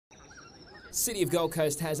City of Gold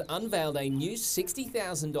Coast has unveiled a new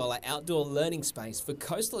 $60,000 outdoor learning space for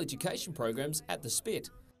coastal education programs at the Spit.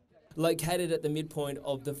 Located at the midpoint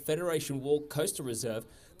of the Federation Walk Coastal Reserve,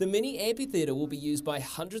 the mini amphitheatre will be used by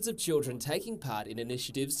hundreds of children taking part in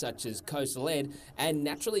initiatives such as Coastal Ed and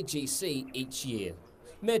Naturally GC each year.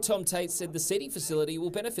 Mayor Tom Tate said the seating facility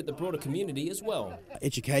will benefit the broader community as well.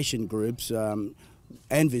 Education groups and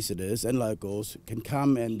visitors and locals can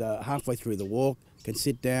come and halfway through the walk can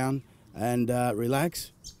sit down and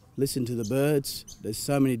relax, listen to the birds. There's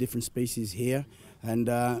so many different species here, and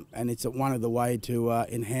it's one of the way to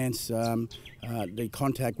enhance the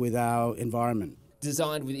contact with our environment.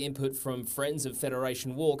 Designed with input from Friends of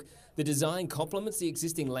Federation Walk, the design complements the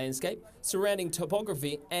existing landscape, surrounding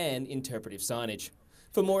topography and interpretive signage.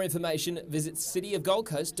 For more information, visit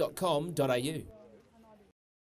cityofgoldcoast.com.au.